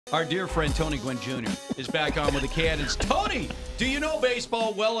Our dear friend Tony Gwynn Jr. is back on with the Cannons. Tony, do you know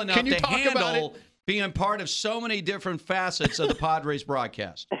baseball well enough to handle being part of so many different facets of the Padres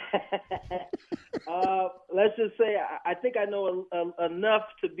broadcast? Let's just say I think I know enough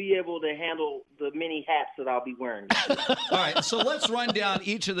to be able to handle the many hats that I'll be wearing. All right, so let's run down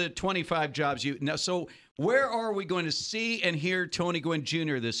each of the 25 jobs you now. So where are we going to see and hear Tony Gwynn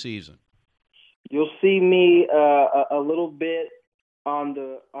Jr. this season? You'll see me a little bit on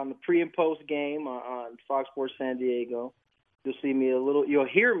the pre and post game on Fox Sports San Diego. You'll see me you'll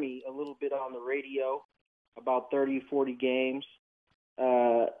hear me a little bit on the radio, about 30, 40 games.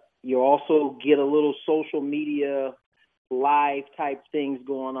 You'll also get a little social media live type things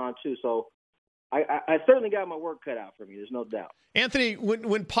going on too. So I certainly got my work cut out for me. There's no doubt. Anthony,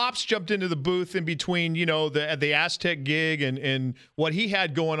 when Pops jumped into the booth in between, the Aztec gig and what he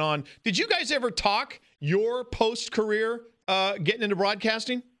had going on, did you guys ever talk your post-career getting into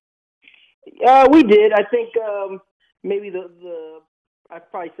broadcasting? We did. I think maybe I'd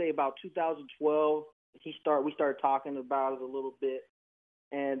probably say about 2012. We started talking about it a little bit,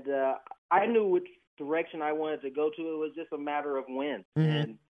 and I knew which direction I wanted to go to. It was just a matter of when,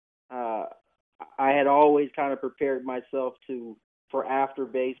 and I had always kind of prepared myself for after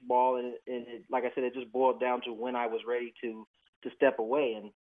baseball, and it, like I said, it just boiled down to when I was ready to step away.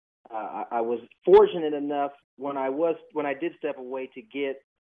 And I was fortunate enough when I did step away to get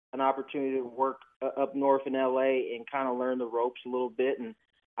an opportunity to work up north in LA and kind of learn the ropes a little bit. And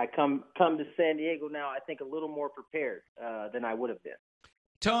I come to San Diego now, I think a little more prepared than I would have been.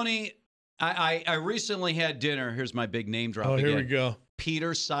 Tony, I recently had dinner. Here's my big name drop again. Here we go.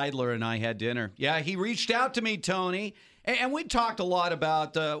 Peter Seidler and I had dinner. Yeah, he reached out to me, Tony, and we talked a lot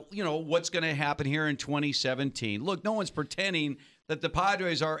about, what's going to happen here in 2017. Look, no one's pretending that the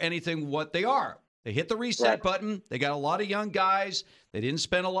Padres are anything what they are. They hit the reset button. They got a lot of young guys. They didn't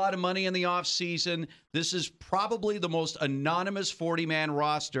spend a lot of money in the offseason. This is probably the most anonymous 40-man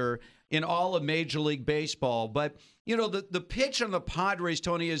roster in all of Major League Baseball. But, the pitch on the Padres,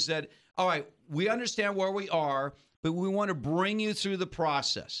 Tony, is that, all right, we understand where we are, but we want to bring you through the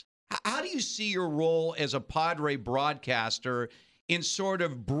process. How do you see your role as a Padre broadcaster in sort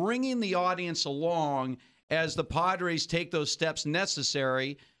of bringing the audience along as the Padres take those steps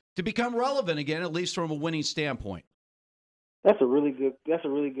necessary to become relevant again, at least from a winning standpoint? That's a really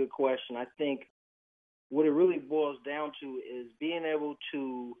good question. I think what it really boils down to is being able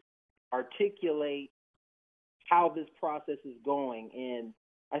to articulate how this process is going. And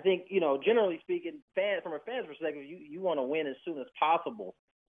I think, generally speaking, from a fan's perspective, you want to win as soon as possible.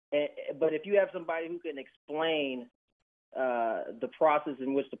 But if you have somebody who can explain the process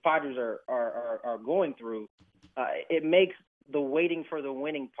in which the Padres are going through, it makes the waiting for the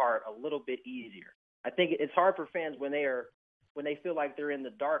winning part a little bit easier. I think it's hard for fans when they feel like they're in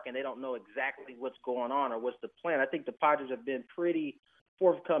the dark and they don't know exactly what's going on or what's the plan. I think the Padres have been pretty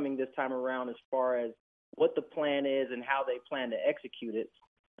forthcoming this time around as far as what the plan is and how they plan to execute it.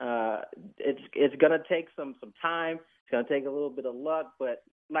 It's going to take some time. It's going to take a little bit of luck, but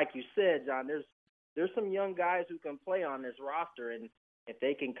like you said, John, there's some young guys who can play on this roster, and if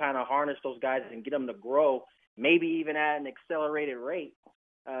they can kind of harness those guys and get them to grow, maybe even at an accelerated rate,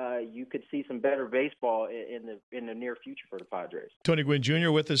 you could see some better baseball in the near future for the Padres. Tony Gwynn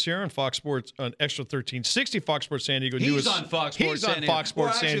Jr. with us here on Fox Sports on Extra 1360, Fox Sports San Diego. He's on Fox Sports San Diego. Fox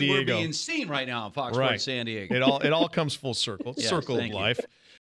Sports San Diego. We're being seen right now on Fox Sports San Diego. It all comes full circle. Yes, circle of life.